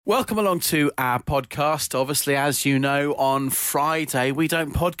Welcome along to our podcast. Obviously, as you know, on Friday we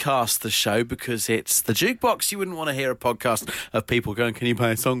don't podcast the show because it's the jukebox. You wouldn't want to hear a podcast of people going, "Can you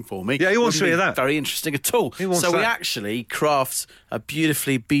play a song for me?" Yeah, who wants to hear that? Very interesting at all. Who wants so we that? actually craft a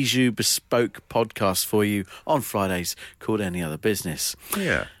beautifully bijou bespoke podcast for you on Fridays called Any Other Business.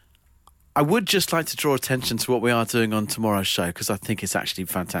 Yeah. I would just like to draw attention to what we are doing on tomorrow's show because I think it's actually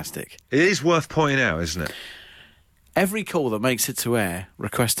fantastic. It is worth pointing out, isn't it? Every call that makes it to air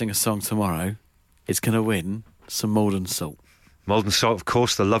requesting a song tomorrow is going to win some Maldon Salt. Maldon Salt, of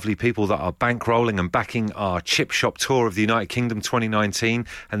course, the lovely people that are bankrolling and backing our chip shop tour of the United Kingdom 2019.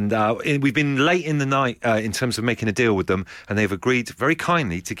 And we've been late in the night in terms of making a deal with them, and they've agreed very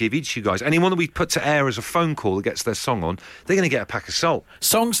kindly to give each of you guys, anyone that we put to air as a phone call that gets their song on, they're going to get a pack of salt.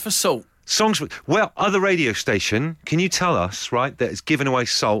 Songs for Salt. Songs, well, other radio station, can you tell us, right, that it's giving away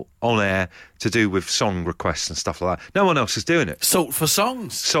salt on air to do with song requests and stuff like that? No one else is doing it. Salt for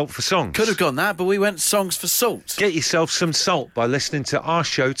Songs. Salt for songs. Could have gone that, but we went Songs for Salt. Get yourself some salt by listening to our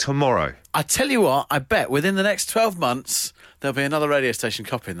show tomorrow. I tell you what, I bet within the next 12 months, there'll be another radio station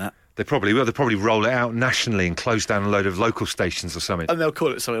copying that. They probably will. They'll probably roll it out nationally and close down a load of local stations or something. And they'll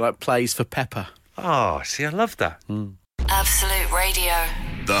call it something like Plays for Pepper. Oh, see, I love that. Absolute Radio.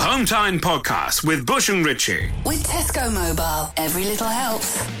 The Home Time Podcast with Bush and Ritchie. With Tesco Mobile, every little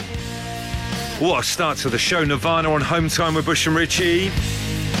helps. What a start to the show. Nirvana on Home Time with Bush and Ritchie.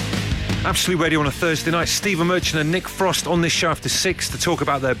 Absolute Radio on a Thursday night. Stephen Merchant and Nick Frost on this show after 6 to talk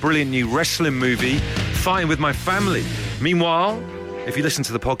about their brilliant new wrestling movie, Fighting With My Family. Meanwhile, if you listened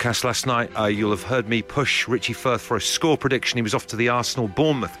to the podcast last night, you'll have heard me push Richie Firth for a score prediction. He was off to the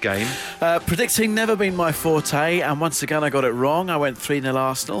Arsenal-Bournemouth game. Predicting never been my forte, and once again I got it wrong. I went 3-0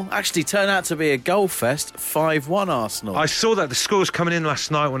 Arsenal. Actually turned out to be a goal fest, 5-1 Arsenal. I saw that the score was coming in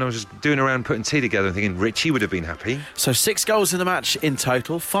last night when I was doing around putting tea together and thinking Richie would have been happy. So 6 goals in the match in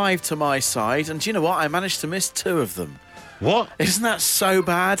total, 5 to my side, and do you know what? I managed to miss 2 of them. What? Isn't that so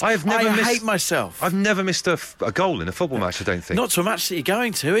bad? I hate myself. I've never missed a goal in a football match, I don't think. Not to a match that you're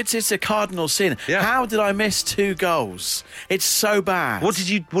going to. It's a cardinal sin. Yeah. How did I miss 2 goals? It's so bad. What did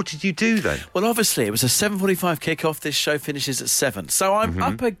you do then? Well, obviously, it was a 7:45 kickoff. This show finishes at 7. So I'm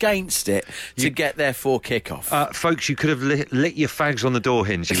up against it to get there for kickoff. Folks, you could have lit your fags on the door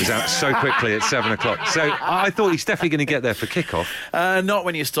hinge. He was out so quickly at 7 o'clock. So I thought he's definitely going to get there for kickoff. Not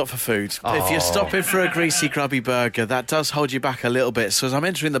when you stop for food. If you're stopping for a greasy, grubby burger, that does hold you back a little bit. So as I'm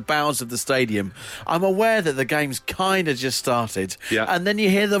entering the bowels of the stadium, I'm aware that the game's kind of just started. Yeah. And then you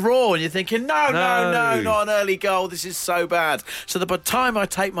hear the roar and you're thinking, no, not an early goal. This is so bad. So by the time I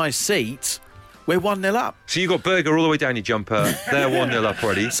take my seat, we're 1-0 up. So you got Berger all the way down your jumper. They're 1-0 up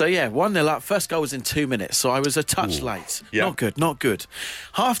already. So, 1-0 up. First goal was in 2 minutes, so I was a touch late. Yeah. Not good.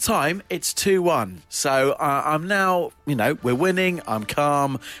 Half-time, it's 2-1. So I'm now, we're winning, I'm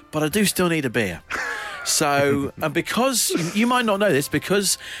calm, but I do still need a beer. So, and because, you might not know this,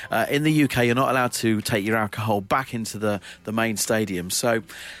 because in the UK you're not allowed to take your alcohol back into the main stadium, so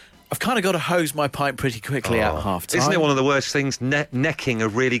I've kind of got to hose my pint pretty quickly at half-time. Isn't it one of the worst things, necking a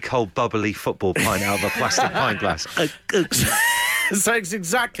really cold, bubbly football pint out of a plastic pint glass? So it's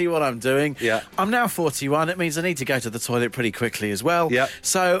exactly what I'm doing. Yeah. I'm now 41. It means I need to go to the toilet pretty quickly as well. Yeah.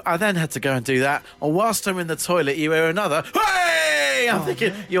 So I then had to go and do that. And whilst I'm in the toilet, you hear another, hey! I'm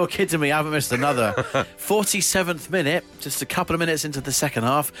thinking, you're kidding me. I haven't missed another. 47th minute, just a couple of minutes into the second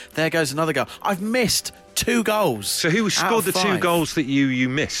half, there goes another goal. I've missed 2 goals. So who scored the 2 goals that you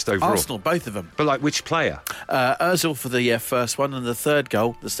missed overall? Arsenal, both of them. But like which player? Ozil for the first one, and the third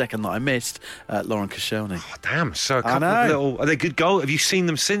goal, the second that I missed, Lauren Koscielny. Oh, damn, so a couple of little... Are they good goals? Have you seen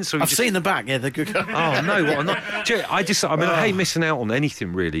them since? I've seen them back, they're good goals. Oh, no, what? I hate missing out on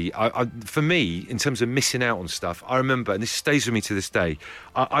anything, really. For me, in terms of missing out on stuff, I remember, and this stays with me to this day,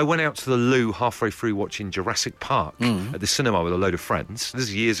 I went out to the loo halfway through watching Jurassic Park at the cinema with a load of friends. This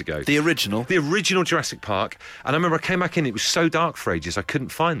is years ago. The original Jurassic Park. And I remember I came back in, it was so dark for ages, I couldn't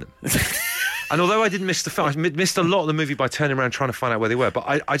find them. And although I didn't miss the film, I missed a lot of the movie by turning around trying to find out where they were.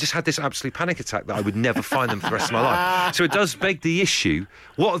 But I just had this absolute panic attack that I would never find them for the rest of my life. So it does beg the issue,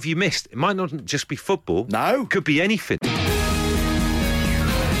 what have you missed? It might not just be football. No. It could be anything.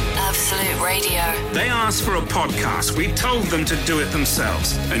 Absolute Radio. They asked for a podcast. We told them to do it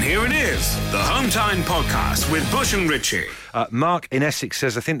themselves. And here it is, the Home Time Podcast with Bush and Ritchie. Mark in Essex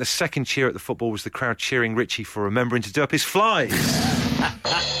says, I think the second cheer at the football was the crowd cheering Richie for remembering to do up his flies.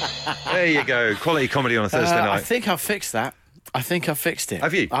 There you go. Quality comedy on a Thursday night. I think I've fixed that. I think I've fixed it.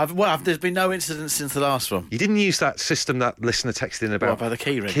 Have you? There's been no incidents since the last one. You didn't use that system that listener texted in about? What about the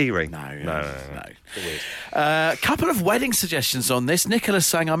key ring? Key ring. No. A couple of wedding suggestions on this. Nicholas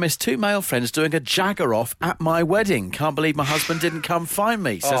saying, I missed 2 male friends doing a jagger off at my wedding. Can't believe my husband didn't come find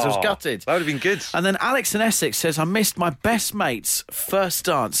me. Says I was gutted. That would have been good. And then Alex in Essex says, I missed my best mate's first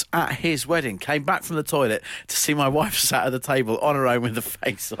dance at his wedding. Came back from the toilet to see my wife sat at the table on her own with the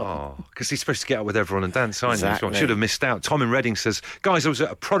face on. Oh, because he's supposed to get out with everyone and dance, aren't Exactly. you? Should have missed out. Tom in Reading says, guys, I was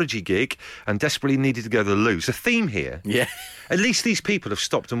at a Prodigy gig and desperately needed to go to the loo. There's a theme here. Yeah. At least these people have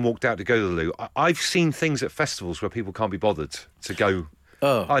stopped and walked out to go to the loo. I've seen things at festivals where people can't be bothered to go.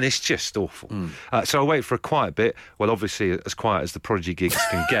 Oh. And it's just awful. So I'll wait for a quiet bit. Well, obviously, as quiet as the Prodigy gigs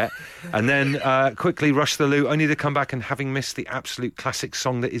can get. And then quickly rush the loo, only to come back and having missed the absolute classic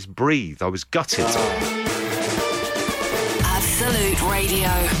song that is Breathe. I was gutted. Absolute Radio.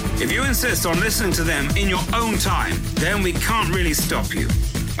 If you insist on listening to them in your own time, then we can't really stop you.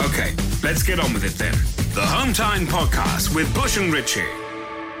 OK, let's get on with it then. The Home Time Podcast with Bush and Richie.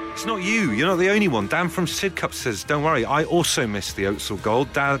 It's not you. You're not the only one. Dan from Sidcup says, don't worry, I also missed the Oatsall goal.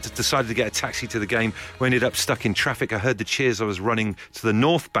 Dad decided to get a taxi to the game. We ended up stuck in traffic. I heard the cheers. I was running to the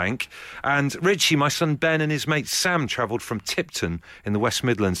North Bank. And Richie, my son Ben and his mate Sam travelled from Tipton in the West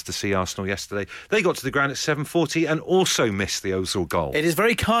Midlands to see Arsenal yesterday. They got to the ground at 7:40 and also missed the Oatsall goal. It is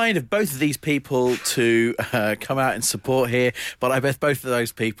very kind of both of these people to come out and support here, but I bet both of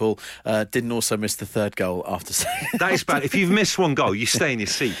those people didn't also miss the third goal after saying That is bad. If you've missed one goal, you stay in your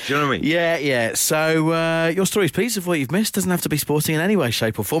seat. Do you know what I mean? Yeah. So your stories, please, of what you've missed. Doesn't have to be sporting in any way,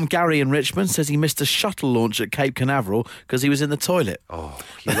 shape or form. Gary in Richmond says he missed a shuttle launch at Cape Canaveral because he was in the toilet. Oh,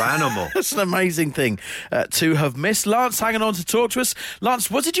 you animal. That's an amazing thing to have missed. Lance hanging on to talk to us.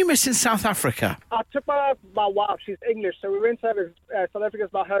 Lance, what did you miss in South Africa? I took my wife, she's English, so we went to South Africa's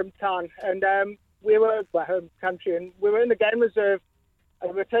my hometown, and we were my home country, and we were in the game reserve,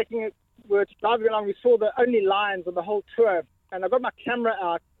 and we were driving along. We saw the only lions on the whole tour, and I got my camera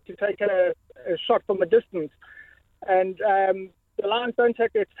out to take a shot from a distance, and the lions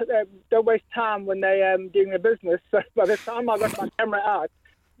don't waste time when they're doing their business. So by the time I got my camera out,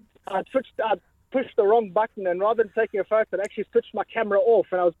 I pushed the wrong button, and rather than taking a photo, I actually switched my camera off,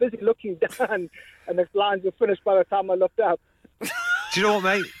 and I was busy looking down, and the lions were finished by the time I looked up. Do you know what,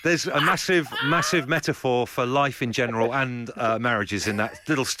 mate? There's a massive metaphor for life in general and marriages in that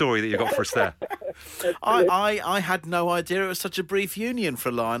little story that you got for us there. I had no idea it was such a brief union for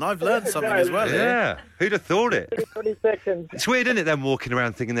a lion. I've learned something as well. Yeah, who'd have thought it? 20 seconds. It's weird, isn't it, them walking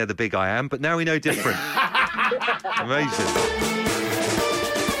around thinking they're the big I am, but now we know different. Amazing.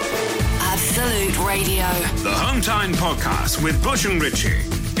 Absolute Radio. The Home Time Podcast with Bush and Richie.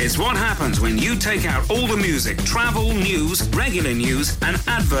 It's what happens when you take out all the music, travel, news, regular news, and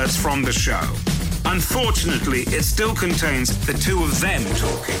adverts from the show. Unfortunately, it still contains the two of them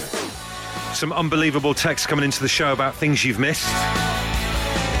talking. Some unbelievable texts coming into the show about things you've missed.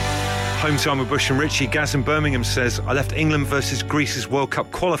 Home Time with Bush and Richie. Gaz in Birmingham says, I left England versus Greece's World Cup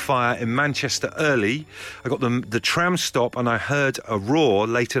qualifier in Manchester early. I got the tram stop and I heard a roar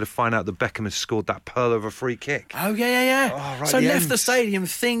later to find out that Beckham had scored that pearl of a free kick. Oh, yeah. Oh, right So at the left end. the stadium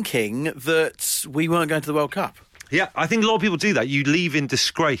thinking that we weren't going to the World Cup. Yeah, I think a lot of people do that. You leave in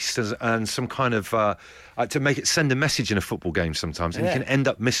disgrace and some kind of to send a message in a football game sometimes, and you can end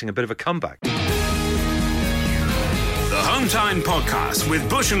up missing a bit of a comeback. The Home Time Podcast with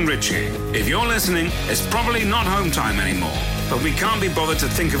Bush and Richie. If you're listening, it's probably not Home Time anymore, but we can't be bothered to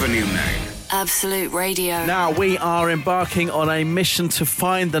think of a new name. Absolute Radio. Now, we are embarking on a mission to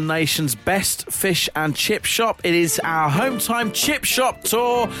find the nation's best fish and chip shop. It is our Home Time Chip Shop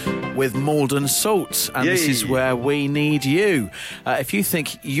Tour with Maldon Salt. And this is where we need you. If you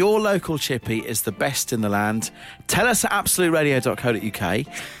think your local chippy is the best in the land, tell us at absoluteradio.co.uk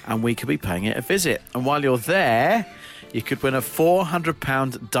and we could be paying it a visit. And while you're there, you could win a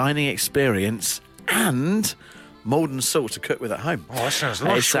 £400 dining experience and Maldon Salt to cook with at home. Oh, that sounds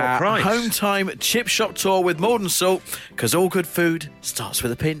nice. It's our price. Home Time Chip Shop Tour with Maldon Salt, because all good food starts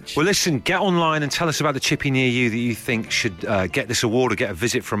with a pinch. Well, listen, get online and tell us about the chippy near you that you think should get this award or get a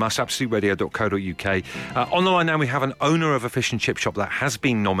visit from us, absoluteradio.co.uk. On the line now, we have an owner of a fish and chip shop that has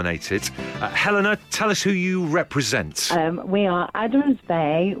been nominated. Helena, tell us who you represent. We are Adams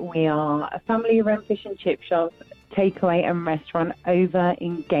Bay. We are a family-run fish and chip shop, takeaway and restaurant over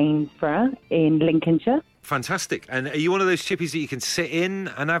in Gainsborough in Lincolnshire. Fantastic. And are you one of those chippies that you can sit in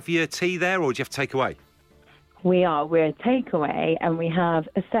and have your tea there, or do you have to take away? We're a takeaway, and we have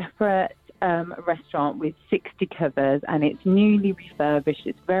a separate restaurant with 60 covers, and it's newly refurbished.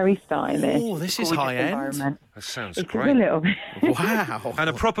 It's very stylish. Oh, this is Gorgeous high end. environment. That sounds It is great. a little bit. Wow. And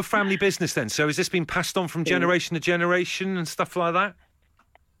a proper family business then. So has this been passed on from generation to generation and stuff like that?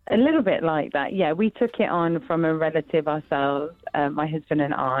 A little bit like that, yeah. We took it on from a relative ourselves, my husband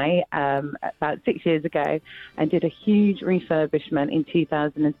and I, about 6 years ago, and did a huge refurbishment in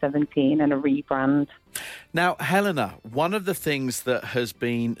 2017 and a rebrand. Now, Helena, one of the things that has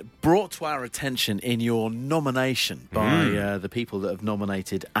been brought to our attention in your nomination by the people that have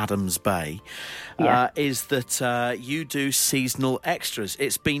nominated Adams Bay is that you do seasonal extras.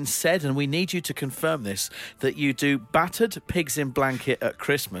 It's been said, and we need you to confirm this, that you do battered pigs in blanket at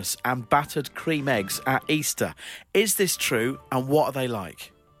Christmas and battered cream eggs at Easter. Is this true, and what are they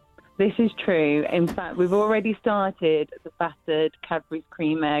like? This is true. In fact, we've already started the battered Cadbury's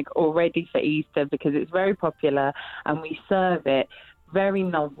cream egg already for Easter because it's very popular, and we serve it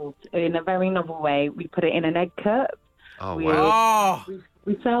in a very novel way. We put it in an egg cup. Oh, wow.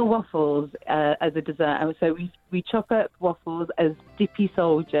 We sell waffles as a dessert, and so we chop up waffles as dippy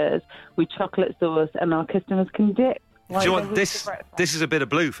soldiers with chocolate sauce, and our customers can dip. Do you know what? This is a bit of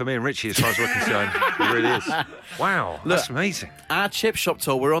blue for me and Richie as far as we're concerned. It really is. Wow, that's amazing. Our chip shop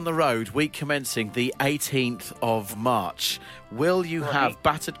tour, we're on the road, week commencing the 18th of March. Will you have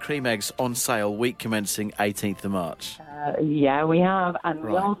battered cream eggs on sale week commencing 18th of March? Yeah, we have, and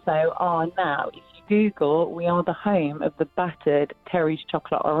we also are now, if you Google, we are the home of the battered Terry's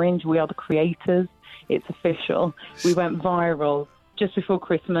chocolate orange. We are the creators. It's official. We went viral just before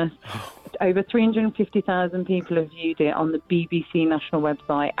Christmas. Over 350,000 people have viewed it on the BBC national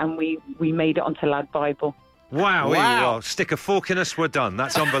website, and we made it onto Lad Bible. Wow. Well, stick a fork in us, we're done.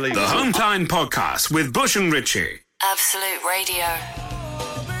 That's unbelievable. The Home Time Podcast with Bush and Richie. Absolute Radio.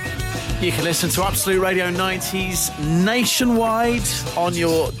 You can listen to Absolute Radio 90s nationwide on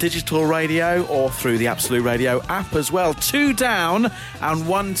your digital radio or through the Absolute Radio app as well. 2 down and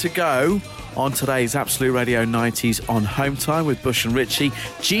 1 to go on today's Absolute Radio 90s on Home Time with Bush and Richie.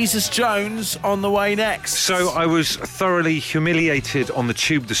 Jesus Jones on the way next. So I was thoroughly humiliated on the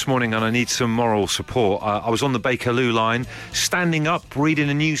tube this morning, and I need some moral support. I was on the Bakerloo line, standing up, reading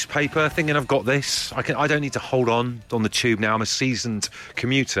a newspaper, thinking I've got this. I don't need to hold on the tube now. I'm a seasoned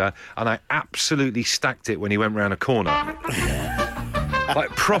commuter, and I absolutely stacked it when he went round a corner. Like,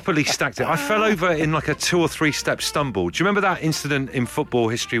 properly stacked it. I fell over in like a 2 or 3 step stumble. Do you remember that incident in football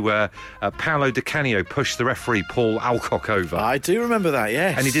history where Paolo Di Canio pushed the referee Paul Alcock over? I do remember that,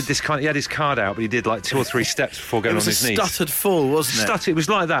 yes. And he did this he had his card out, but he did like 2 or 3 steps before going on his knees. It was a stuttered fall, wasn't it? It was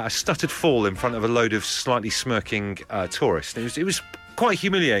like that, a stuttered fall in front of a load of slightly smirking tourists. It was quite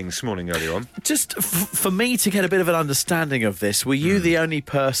humiliating this morning earlier on. Just for me to get a bit of an understanding of this, were you the only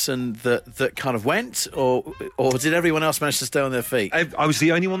person that kind of went, or did everyone else manage to stay on their feet? I was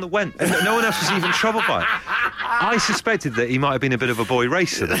the only one that went. No one else was even troubled by it. I suspected that he might have been a bit of a boy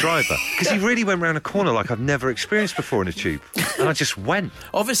racer, the driver, because he really went round a corner like I've never experienced before in a tube, and I just went.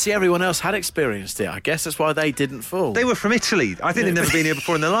 Obviously, everyone else had experienced it. I guess that's why they didn't fall. They were from Italy. I think they'd never been here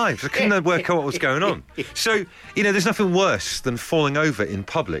before in their lives. I couldn't work out what was going on. So, there's nothing worse than falling over in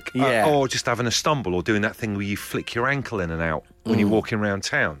public, or just having a stumble, or doing that thing where you flick your ankle in and out when you're walking around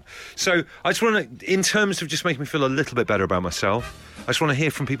town. So I just want to, in terms of just making me feel a little bit better about myself, I just want to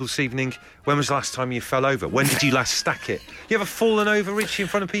hear from people this evening, when was the last time you fell over? When did you last stack it? You ever fallen over, Richie, in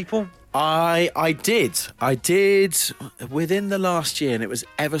front of people? I did within the last year, and it was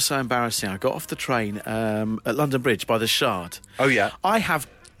ever so embarrassing. I got off the train at London Bridge by the Shard. Oh, yeah. I have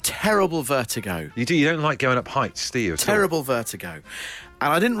terrible vertigo. You do? You don't like going up heights, do you? Terrible vertigo.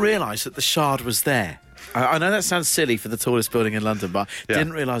 And I didn't realise that the Shard was there. I know that sounds silly for the tallest building in London, but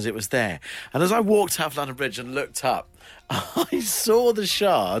didn't realise it was there. And as I walked out of London Bridge and looked up, I saw the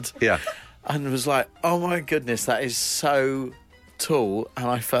Shard and was like, oh my goodness, that is so tall, and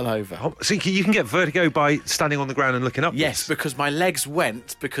I fell over. Oh, so you can get vertigo by standing on the ground and looking upwards? Yes, because my legs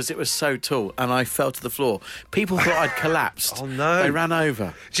went because it was so tall, and I fell to the floor. People thought I'd collapsed. Oh, no. They ran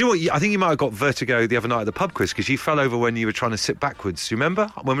over. Do you know what? I think you might have got vertigo the other night at the pub quiz, because you fell over when you were trying to sit backwards. Do you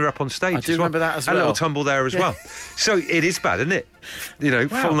remember? When we were up on stage. I do remember that as well. A little tumble there as well. So it is bad, isn't it?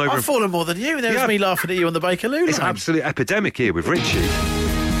 Falling over. I've fallen more than you. There was me laughing at you on the Bakerloo line. It's an absolute epidemic here with Richie.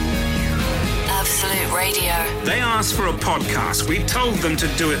 Absolute Radio. They asked for a podcast. We told them to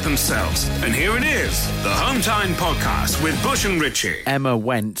do it themselves. And here it is, the Home Time Podcast with Bush and Richie. Emma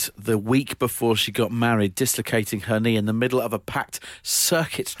went the week before she got married, dislocating her knee in the middle of a packed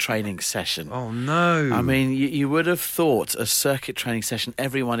circuit training session. Oh, no. I mean, you would have thought a circuit training session,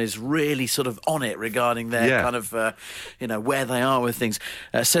 everyone is really sort of on it regarding their kind of, where they are with things.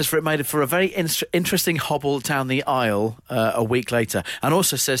 Says it made for a very interesting hobble down the aisle a week later. And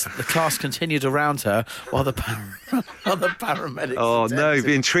also says that the class continued around her while the paramedics... Oh, no,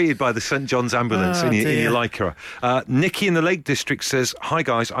 being treated by the St John's ambulance in your Lycra. Nikki in the Lake District says, "Hi,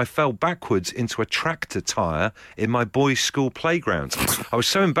 guys, I fell backwards into a tractor tyre in my boys' school playground. I was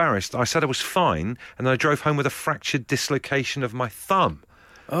so embarrassed, I said I was fine, and then I drove home with a fractured dislocation of my thumb."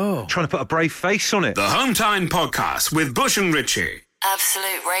 Oh. Trying to put a brave face on it. The Home Time Podcast with Bush and Richie.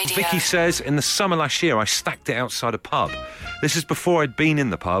 Absolute Radio. Vicky says, "In the summer last year, I stacked it outside a pub. This is before I'd been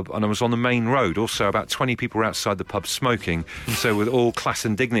in the pub and I was on the main road. Also, about 20 people were outside the pub smoking. So with all class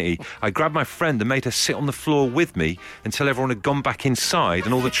and dignity, I grabbed my friend and made her sit on the floor with me until everyone had gone back inside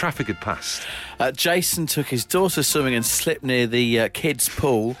and all the traffic had passed." Jason took his daughter swimming and slipped near the kids'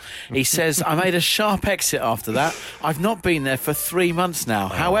 pool. He says, "I made a sharp exit after that. I've not been there for 3 months now.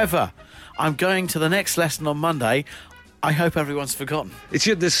 However, I'm going to the next lesson on Monday. I hope everyone's forgotten." It's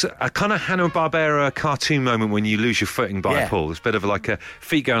this a kind of Hanna-Barbera cartoon moment when you lose your footing by a pool. It's a bit of like a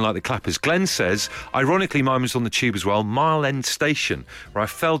feet going like the clappers. Glenn says, "Ironically, mine was on the tube as well, Mile End Station, where I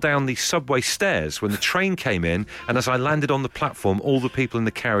fell down the subway stairs when the train came in, and as I landed on the platform, all the people in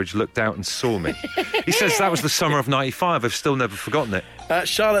the carriage looked out and saw me." He says that was the summer of 95. I've still never forgotten it.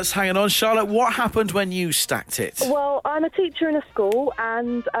 Charlotte's hanging on. Charlotte, what happened when you stacked it? Well, I'm a teacher in a school,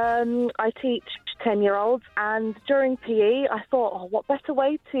 and I teach 10-year-olds, and during PE I thought, what better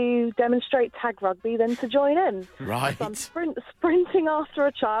way to demonstrate tag rugby than to join in. Right. So I'm sprinting after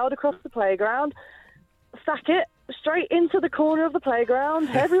a child across the playground, sack it straight into the corner of the playground.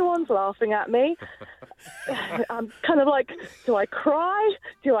 Everyone's laughing at me. I'm kind of like, do I cry?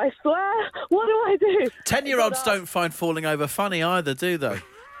 Do I swear? What do I do? 10-year-olds don't find falling over funny either, do they?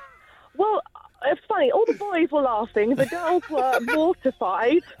 Well, it's funny, all the boys were laughing, the girls were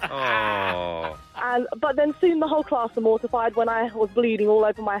mortified. Oh. But then soon the whole class were mortified when I was bleeding all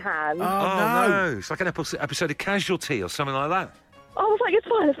over my hands. Oh, no. It's like an episode of Casualty or something like that. I was like,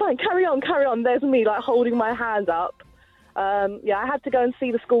 it's fine, carry on. There's me, like, holding my hand up. I had to go and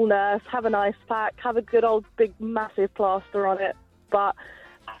see the school nurse, have an ice pack, have a good old big massive plaster on it, but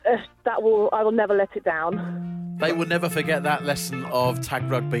I will never let it down. They will never forget that lesson of tag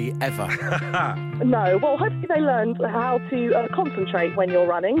rugby ever. No, well, hopefully they learned how to concentrate when you're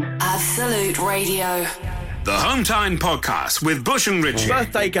running. Absolute Radio. The Home Time Podcast with Bush and Richie.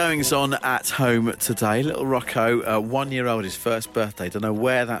 Birthday goings on at home today. Little Rocco, 1-year-old, his first birthday. Don't know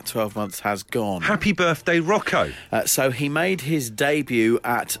where that 12 months has gone. Happy birthday, Rocco. So he made his debut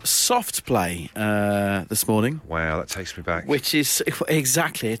at Soft Play this morning. Wow, that takes me back. Which is,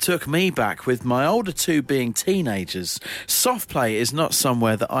 exactly, it took me back with my older two being teenagers. Soft Play is not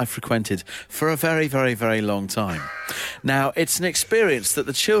somewhere that I frequented for a very, very, very long time. Now, it's an experience that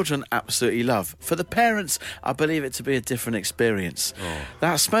the children absolutely love. For the parents, I believe it to be a different experience. Oh.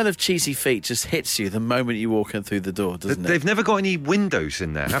 That smell of cheesy feet just hits you the moment you walk in through the door, doesn't it? They've never got any windows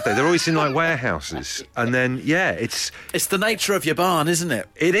in there, have they? They're always in, like, warehouses. And then, it's the nature of your barn, isn't it?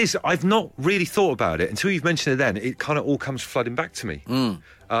 It is. I've not really thought about it. Until you've mentioned it then, it kind of all comes flooding back to me.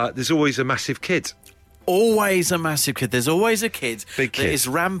 There's always a massive kid. Always a massive kid. There's always a kid Big that kid. is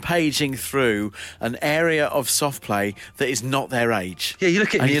rampaging through an area of soft play that is not their age. Yeah, you look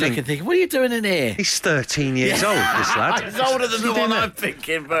at him and you and look and think, what are you doing in here? He's 13 years old, this lad. He's older than the one I'm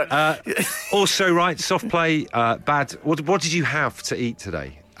thinking, but... Also, right, soft play, bad. What did you have to eat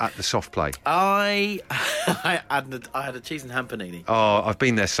today at the soft play? I had a cheese and ham panini. Oh, I've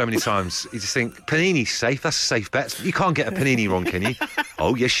been there so many times. You just think, panini's safe, that's a safe bet. You can't get a panini wrong, can you?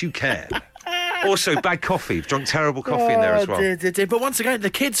 Oh, yes, you can. Also, bad coffee. You've drunk terrible coffee in there as well. Dear. But once again,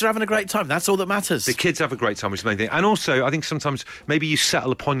 the kids are having a great time. That's all that matters. The kids have a great time, which is the main thing. And also, I think sometimes maybe you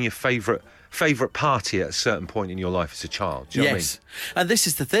settle upon your favourite party at a certain point in your life as a child. Do you know what I mean? And this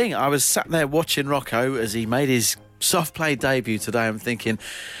is the thing. I was sat there watching Rocco as he made his soft play debut today. I'm thinking,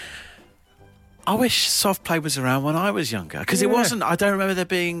 I wish soft play was around when I was younger, because it wasn't. I don't remember there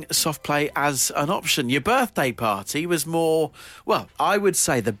being soft play as an option. Your birthday party was more, well, I would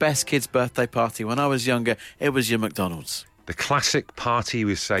say the best kid's birthday party when I was younger, it was your McDonald's. The classic party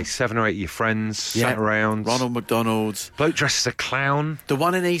with, say, 7 or 8 of your friends sat around. Ronald McDonald's. Bloke dressed as a clown. The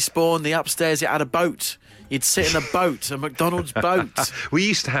one in Eastbourne, the upstairs, it had a boat. You'd sit in a boat, a McDonald's boat. We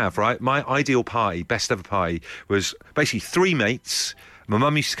used to have, right, my ideal party, best ever party, was basically 3 mates, My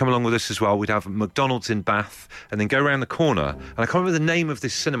mum used to come along with us as well. We'd have McDonald's in Bath and then go around the corner. And I can't remember the name of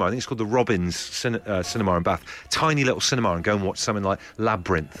this cinema. I think it's called the Robbins Cinema in Bath. Tiny little cinema, and go and watch something like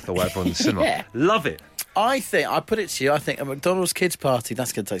Labyrinth or whatever on the cinema. Yeah. Love it. I put it to you, I think a McDonald's kids party,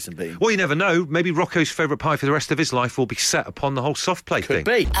 that's going to take some beating. Well, you never know. Maybe Rocco's favourite pie for the rest of his life will be set upon the whole soft play thing.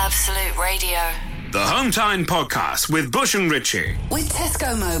 Could be. Absolute Radio. The Home Time Podcast with Bush and Richie. With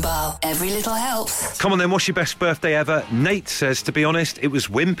Tesco Mobile. Every little helps. Come on then, what's your best birthday ever? Nate says, to be honest, it was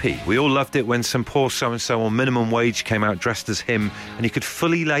Wimpy. We all loved it when some poor so-and-so on minimum wage came out dressed as him and you could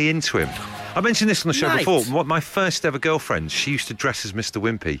fully lay into him. I mentioned this on the show Nate. before. My first ever girlfriend, she used to dress as Mr.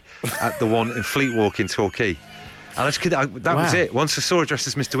 Wimpy at the one in Fleet Walk in Torquay. And that was it. Once I saw her dressed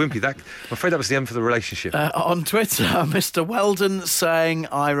as Mr. Wimpy, I'm afraid that was the end for the relationship. On Twitter, Mr. Weldon saying,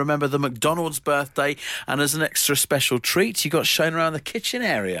 I remember the McDonald's birthday, and as an extra special treat, you got shown around the kitchen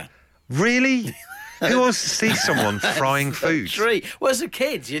area. Really? Who wants to see someone frying food? Treat. Well, as a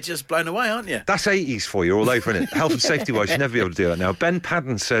kid, you're just blown away, aren't you? That's 80s for you, all over, isn't it? Health and safety wise, you'll never be able to do that now. Ben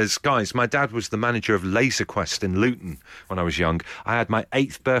Padden says, guys, my dad was the manager of Laser Quest in Luton when I was young. I had my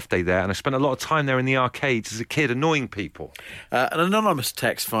 8th birthday there, and I spent a lot of time there in the arcades as a kid, annoying people. An anonymous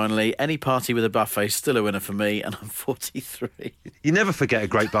text, finally. Any party with a buffet, still a winner for me, and I'm 43. You never forget a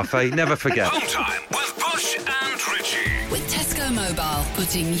great buffet, never forget. Home Time with Bush and Richie. With Tesco Mobile,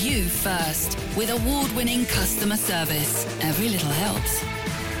 putting you first. With award-winning customer service. Every little helps.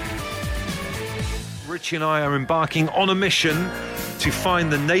 Richie and I are embarking on a mission to find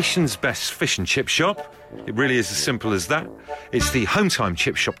the nation's best fish and chip shop. It really is as simple as that. It's the Home Time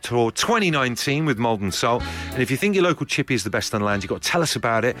Chip Shop Tour 2019 with Maldon Salt. And if you think your local chippy is the best on the land, you've got to tell us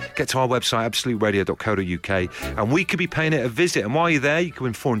about it. Get to our website, absoluteradio.co.uk, and we could be paying it a visit. And while you're there, you can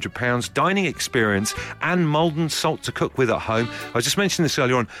win £400, dining experience, and Maldon Salt to cook with at home. I was just mentioning this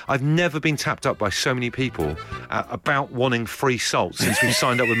earlier on. I've never been tapped up by so many people about wanting free salt since we've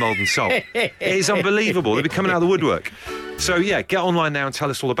signed up with Maldon Salt. It is unbelievable. They'll be coming out of the woodwork. So, yeah, get online now and tell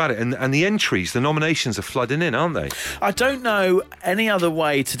us all about it. And the entries, the nominations are flooding in, aren't they? I don't know any other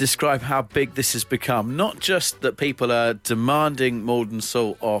way to describe how big this has become. Not just that people are demanding Maldon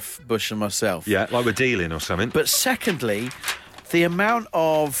Salt off Bush and myself. Yeah, like we're dealing or something. But secondly, the amount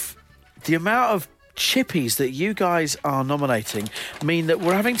of chippies that you guys are nominating mean that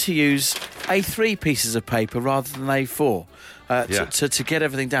we're having to use A3 pieces of paper rather than A4 to get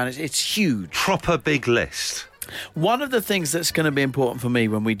everything down. It's huge. Proper big list. One of the things that's going to be important for me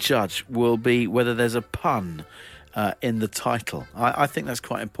when we judge will be whether there's a pun in the title. I think that's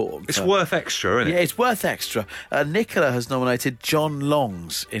quite important. It's worth extra, isn't it? Yeah, it's worth extra. Nicola has nominated John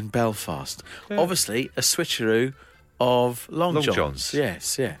Longs in Belfast. Yeah. Obviously, a switcheroo of Long Johns.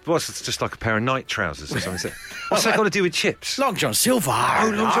 Yes, yeah. What's it's just like a pair of night trousers or something? What's that got to do with chips? Long John Silver.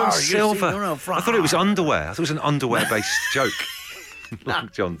 Oh, Long John Silver. I thought it was underwear. I thought it was an underwear-based joke. Long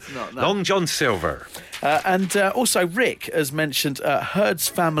John Silver. And also Rick has mentioned Herd's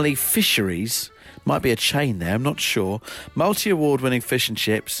Family Fisheries. Might be a chain there, I'm not sure. Multi-award-winning fish and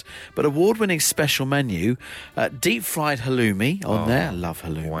chips, but award-winning special menu. Deep-fried halloumi on there. I love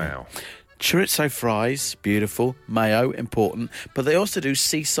halloumi. Wow. Chorizo fries, beautiful. Mayo, important. But they also do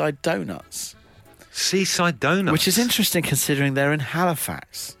seaside donuts. Seaside donuts? Which is interesting considering they're in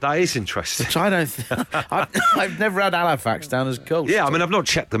Halifax. That is interesting. Which I don't... I've never had Halifax down as coastal. Yeah, I mean, I've not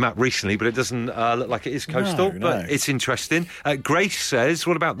checked the map recently, but it doesn't look like it is coastal. No. But it's interesting. Grace says,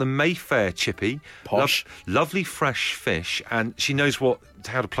 what about the Mayfair chippy? Posh. Lovely fresh fish. And she knows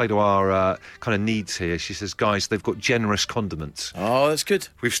how to play to our kind of needs here. She says, guys, they've got generous condiments. Oh, that's good.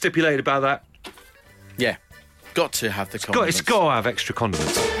 We've stipulated about that. Yeah. Got to have the condiments. It's got to have extra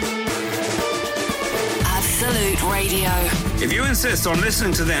condiments. Absolute Radio. If you insist on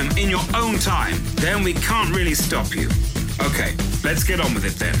listening to them in your own time, then we can't really stop you. Okay, let's get on with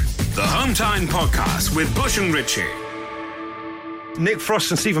it then. The Home Time Podcast with Bush and Richie. Nick Frost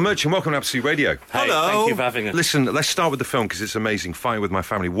and Stephen Merchant, welcome to Absolute Radio. Hey, hello. Thank you for having us. Listen, let's start with the film because it's amazing. Fighting with My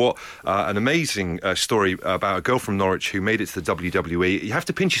Family. What an amazing story about a girl from Norwich who made it to the WWE. You have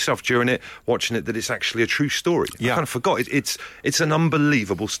to pinch yourself during it, watching it, that it's actually a true story. Yeah. I kind of forgot. It's an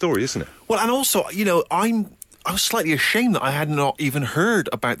unbelievable story, isn't it? Well, and also, I was slightly ashamed that I had not even heard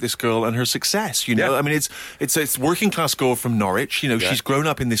about this girl and her success, you know. Yeah. I mean, it's a working class girl from Norwich, you know, she's grown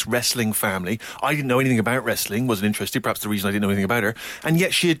up in this wrestling family. I didn't know anything about wrestling, wasn't interested, perhaps the reason I didn't know anything about her. And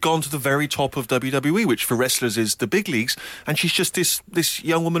yet she had gone to the very top of WWE, which for wrestlers is the big leagues, and she's just this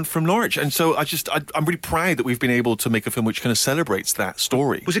young woman from Norwich. And so I'm really proud that we've been able to make a film which kind of celebrates that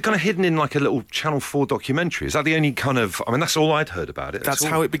story. Was it kind of hidden in like a little Channel 4 documentary? Is that the only kind of... I mean, that's all I'd heard about it. That's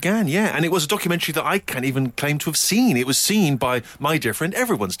how it began, yeah. And it was a documentary that I can't even claim time to have seen. It was seen by my dear friend,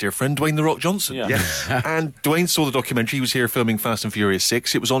 everyone's dear friend, Dwayne The Rock Johnson. Yeah. Yes. And Dwayne saw the documentary. He was here filming Fast and Furious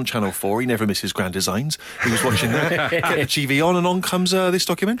 6. It was on Channel 4. He never misses Grand Designs. He was watching that. Kept the TV on, and on comes this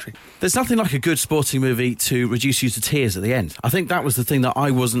documentary. There's nothing like a good sporting movie to reduce you to tears at the end. I think that was the thing that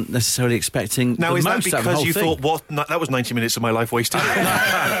I wasn't necessarily expecting. Now, the is that most out of the because whole you thing. thought, that was 90 minutes of my life wasted?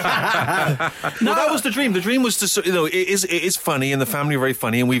 Well, that was the dream. The dream was to, it is funny, and the family are very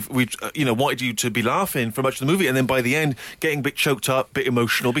funny, and we've wanted you to be laughing for much of the movie, and then by the end, getting a bit choked up, a bit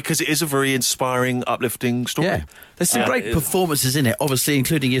emotional, because it is a very inspiring, uplifting story. Yeah. There's some great performances in it, obviously,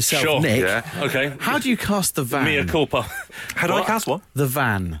 including yourself, Sure. Nick. Yeah. Okay. How do you cast the van? Mea culpa. How do I cast what? The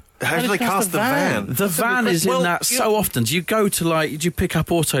van. How did I cast the van? The van is in that so often. Do you go to do you pick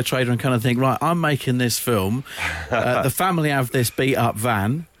up Auto Trader and kind of think, right, I'm making this film. The family have this beat up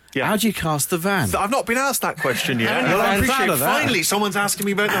van. Yeah. How do you cast the van? I've not been asked that question yet. How many Well, I vans appreciate are there? finally someone's asking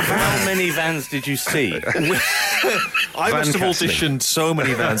me about the van. How many vans did you see? I must have casting. auditioned so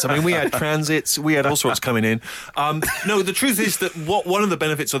many vans. I mean, we had transits, we had all sorts coming in. No, the truth is that one of the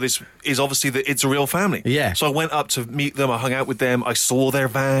benefits of this is obviously that it's a real family. Yeah. So I went up to meet them, I hung out with them, I saw their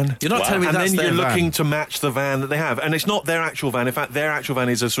van. You're not telling me and that's then their you're van. looking to match the van that they have. And it's not their actual van. In fact, their actual van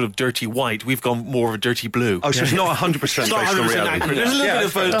is a sort of dirty white. We've gone more of a dirty blue. Oh, so it's not 100% based It's not on 100% reality. accurate. There's a little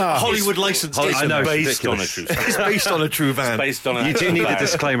bit of a Hollywood license. I know, it's based on a ridiculous. true It's based on a true van. Based on a You do need a van.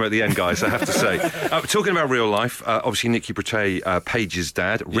 disclaimer at the end, guys, I have to say. Talking about real life, obviously, Nick, you portray Paige's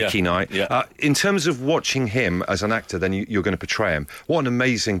dad, Ricky Yeah, Knight. yeah. In terms of watching him as an actor, then you're going to portray him. What an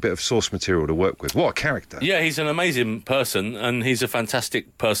amazing bit of source material to work with. What a character. Yeah, he's an amazing person, and he's a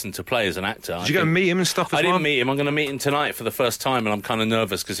fantastic person to play as an actor. Did you go and meet him and stuff as I well? didn't meet him. I'm going to meet him tonight for the first time, and I'm kind of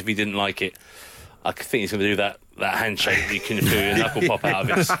nervous because if he didn't like it, I think he's going to do that handshake that you can feel your knuckle pop out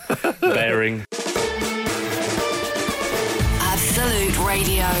of its bearing. Absolute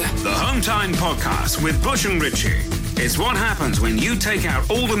Radio. The Home Time Podcast with Bush and Ritchie. It's what happens when you take out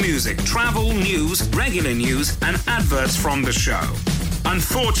all the music, travel, news, regular news, and adverts from the show.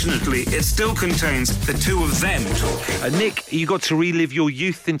 Unfortunately, it still contains the two of them talking. Nick, you got to relive your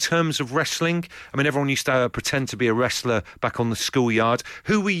youth in terms of wrestling. I mean, everyone used to pretend to be a wrestler back on the schoolyard.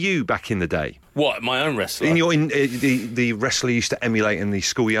 Who were you back in the day? What, my own wrestler? The wrestler you used to emulate in the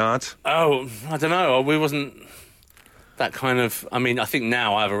schoolyard? Oh, I don't know. We wasn't that kind of... I mean, I think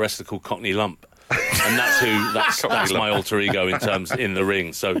now I have a wrestler called Cockney Lump. And that's my alter ego in the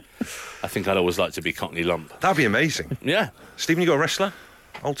ring. So I think I'd always like to be Cockney Lump. That'd be amazing. Yeah. Stephen, you got a wrestler?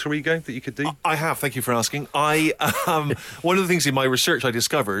 Alter ego that you could do? I have, thank you for asking. One of the things in my research I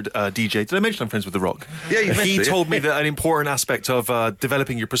discovered, DJ, did I mention I'm friends with The Rock? Yeah, you mentioned He it. told me that an important aspect of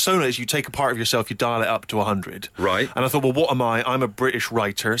developing your persona is you take a part of yourself, you dial it up to 100. Right. And I thought, well, what am I? I'm a British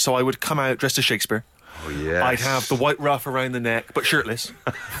writer, so I would come out dressed as Shakespeare. Oh, yes. I'd have the white ruff around the neck, but shirtless.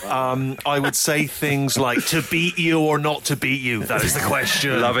 I would say things like, to beat you or not to beat you, that is the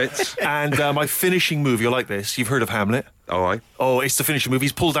question. Love it. And my finishing movie, you'll like this, you've heard of Hamlet. All right. Oh, it's the finishing movie.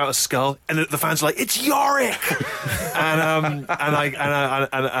 He's pulled out a skull, and the fans are like, "It's Yorick!" and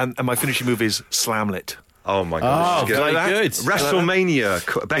my finishing movie is Slamlet. Oh, my God. Oh, very good.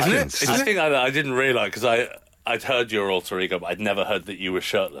 WrestleMania beckons. I think I didn't realise, because I'd heard your alter ego, but I'd never heard that you were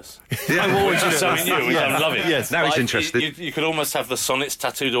shirtless. I'm Which is something new, which I love it. Yes, now he's interested. You could almost have the sonnets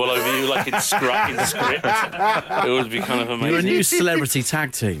tattooed all over you, like in script. It would be kind of amazing. You're a new celebrity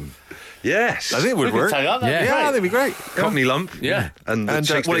tag team. Yes. I think it would We could work. tag up, that'd be Yeah. great. that'd be great. Cockney Lump. Yeah. And the And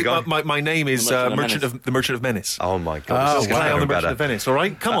Shakespeare guy. my name is The Merchant of the Merchant of Menace. Oh, my God. Oh, This is Play getting on the better. Merchant of Venice. All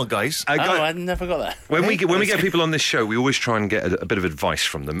right, come on, guys. Oh, I never got that. When we get people on this show, we always try and get a bit of advice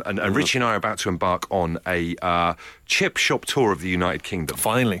from them. And Richie and I are about to embark on a chip shop tour of the United Kingdom.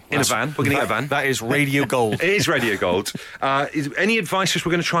 Finally, In a van. We're going to get a van. That is Radio Gold. It is Radio Gold. Any advice? Just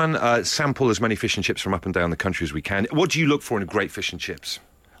we're going to try and sample as many fish and chips from up and down the country as we can. What do you look for in a great fish and chips?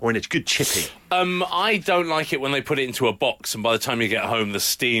 Or in a good chippy? I don't like it when they put it into a box, and by the time you get home, the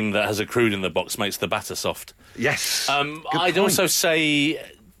steam that has accrued in the box makes the batter soft. Yes. Good I'd point. also say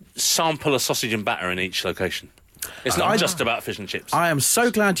sample a sausage and batter in each location. It's not just about fish and chips. I am so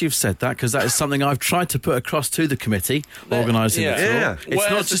glad you've said that, because that is something I've tried to put across to the committee organising Yeah. the tour. Yeah. It's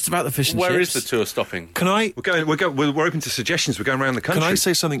not just about the fish and Where chips. is the tour stopping? Can I? We're open to suggestions. We're going around the country. Can I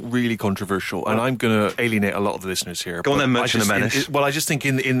say something really controversial? And I'm going to alienate a lot of the listeners here. Go on but then, I Merchant of just- Menace. I just think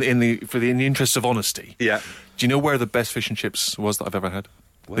in the interest of honesty. Yeah. Do you know where the best fish and chips was that I've ever had?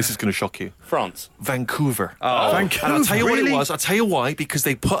 This is going to shock you. France. Vancouver. Vancouver, And I'll tell you what really? it was. I'll tell you why. Because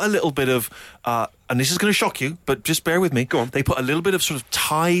they put a little bit of, and this is going to shock you, but just bear with me. Go on. They put a little bit of sort of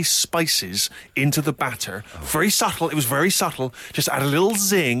Thai spices into the batter. Very subtle. It was very subtle. Just add a little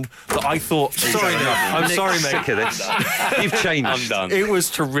zing that I thought. Sorry, mate. I'm sorry, mate. Sick of this. You've changed. I'm done. It was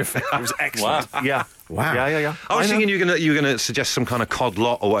terrific. It was excellent. Wow. Yeah. Wow. Yeah. I was thinking you were gonna suggest some kind of cod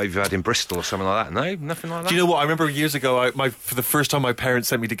lot or whatever you've had in Bristol or something like that. No, nothing like that. Do you know what? I remember years ago, for the first time, my parents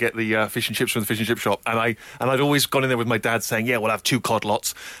sent me to get the fish and chips from the fish and chip shop, and I'd always gone in there with my dad saying, "Yeah, we'll have 2 cod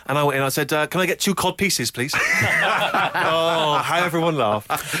lots," and I went in and I said, "Can I get 2 cod pieces, please?" Oh, how everyone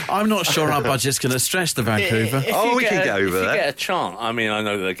laughed. I'm not sure our budget's going to stretch the Vancouver. We can get over If there. you get a chance, I mean, I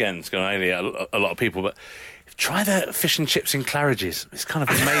know that again it's going to alienate a lot of people, but try the fish and chips in Claridge's. It's kind of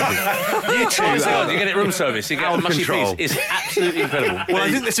amazing. You too. You get it room service. You get a mushy piece. It's absolutely incredible. Well,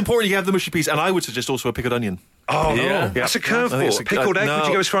 I think it's important you have the mushy piece, and I would suggest also a pickled onion. Oh, Yeah. that's a I think it's curveball. Pickled egg? no. Would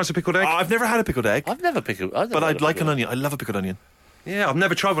you go as far as a pickled egg? I've never had a pickled egg, I've never pickled. but I'd like an onion. I love a pickled onion. Yeah, I've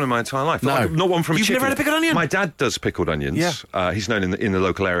never tried one in my entire life. No. Not one from a You've chicken. never had a pickled onion? My dad does pickled onions. Yeah. He's known in the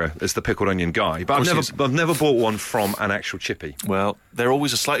local area as the pickled onion guy. But Of course I've never bought one from an actual chippy. Well, they're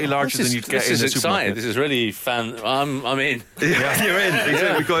always slightly larger than you'd get This in is the exciting. supermarket. This is really fan. I'm in. Yeah, you're in.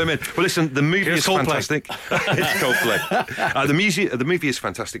 Exactly. We've got him in. Well, listen, the movie Here's is Coldplay. fantastic. It's Coldplay. The movie is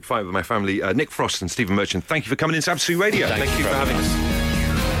fantastic. Fight with my family. Nick Frost and Stephen Merchant, thank you for coming into Absolute Radio. Thank you for having us.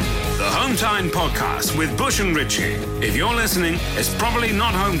 The Home Time Podcast with Bush and Ritchie. If you're listening, it's probably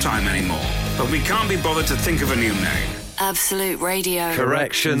not Home Time anymore, but we can't be bothered to think of a new name. Absolute Radio.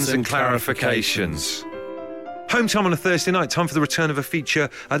 Corrections and clarifications. Home time on a Thursday night, time for the return of a feature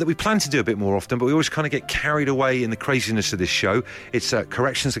that we plan to do a bit more often, but we always kind of get carried away in the craziness of this show. It's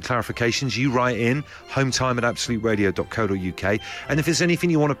corrections and clarifications. You write in, hometime@absoluteradio.co.uk, and if there's anything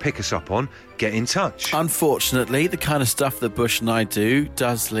you want to pick us up on, get in touch. Unfortunately, the kind of stuff that Bush and I do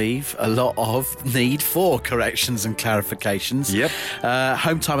does leave a lot of need for corrections and clarifications. Yep.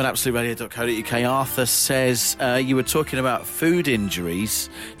 Hometime@absoluteradio.co.uk. Arthur says you were talking about food injuries.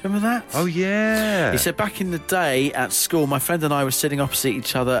 Remember that? Oh, yeah. He said, back in the day at school, my friend and I were sitting opposite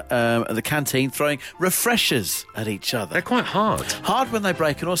each other at the canteen, throwing refreshers at each other. They're quite hard. Hard when they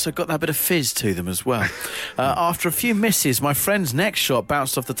break, and also got that bit of fizz to them as well. After a few misses, my friend's next shot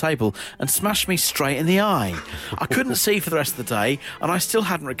bounced off the table and smashed me straight in the eye. I couldn't see for the rest of the day, and I still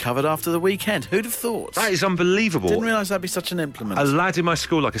hadn't recovered after the weekend. Who'd have thought? That is unbelievable. Didn't realise that'd be such an implement. A lad in my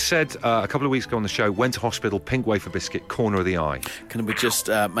school, like I said a couple of weeks ago on the show, went to hospital, pink wafer biscuit, corner of the eye. Can we just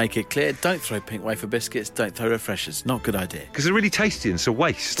make it clear? Don't throw pink wafer biscuits, don't throw refreshers. Not a good idea. Because they're really tasty and it's a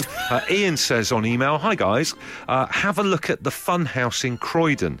waste. Ian says on email, hi guys, have a look at the Fun House in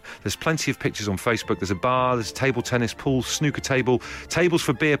Croydon. There's plenty of pictures on Facebook. There's a bar, there's a table tennis, pool, snooker table, tables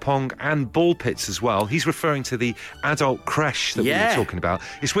for beer pong and ball pits as well. He's referring to the adult creche that we were talking about.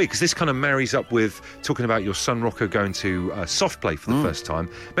 It's weird because this kind of marries up with talking about your son Rocco going to soft play for the first time.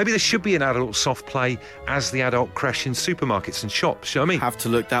 Maybe there should be an adult soft play as the adult creche in supermarkets and shops. You know what I mean? Have to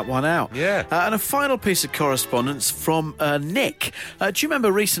look that one out. Yeah. And a final piece of correspondence from Nick. Do you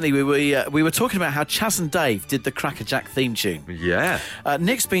remember recently we were talking about how Chaz and Dave did the Cracker Jack theme tune? Yeah.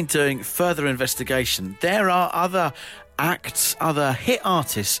 Nick's been doing further investigation. There are other acts, other hit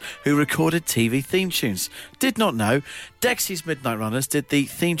artists who recorded TV theme tunes. Did not know. Dexy's Midnight Runners did the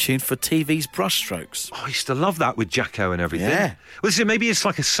theme tune for TV's Brushstrokes. Oh, I used to love that with Jacko and everything. Yeah. Well, so maybe it's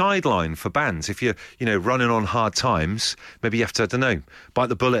like a sideline for bands. If you're, running on hard times, maybe you have to, I don't know, bite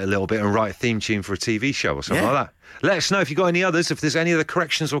the bullet a little bit and write a theme tune for a TV show or something like that. Let us know if you've got any others, if there's any other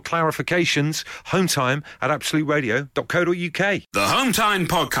corrections or clarifications. hometime@absoluteradio.co.uk. The Home Time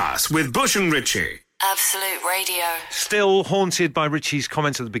Podcast with Bush and Ritchie. Absolute Radio. Still haunted by Richie's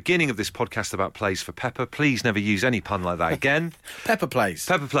comments at the beginning of this podcast about plays for Pepper. Please never use any pun like that again. Pepper plays.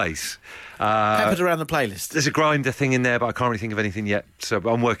 Pepper plays. Peppered around the playlist. There's a grinder thing in there, but I can't really think of anything yet, so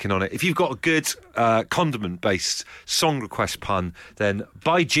I'm working on it. If you've got a good condiment-based song request pun, then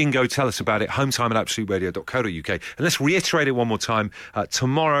by jingo, tell us about it, hometime@absoluteradio.co.uk. And let's reiterate it one more time.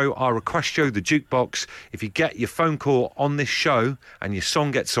 Tomorrow, our request show, The Jukebox. If you get your phone call on this show and your song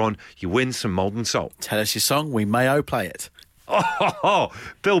gets on, you win some molten salt. Tell us your song, we may play it. Oh,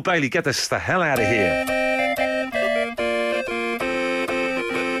 Bill Bailey, get us the hell out of here.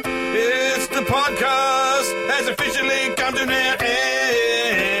 It's the podcast has officially come to an end.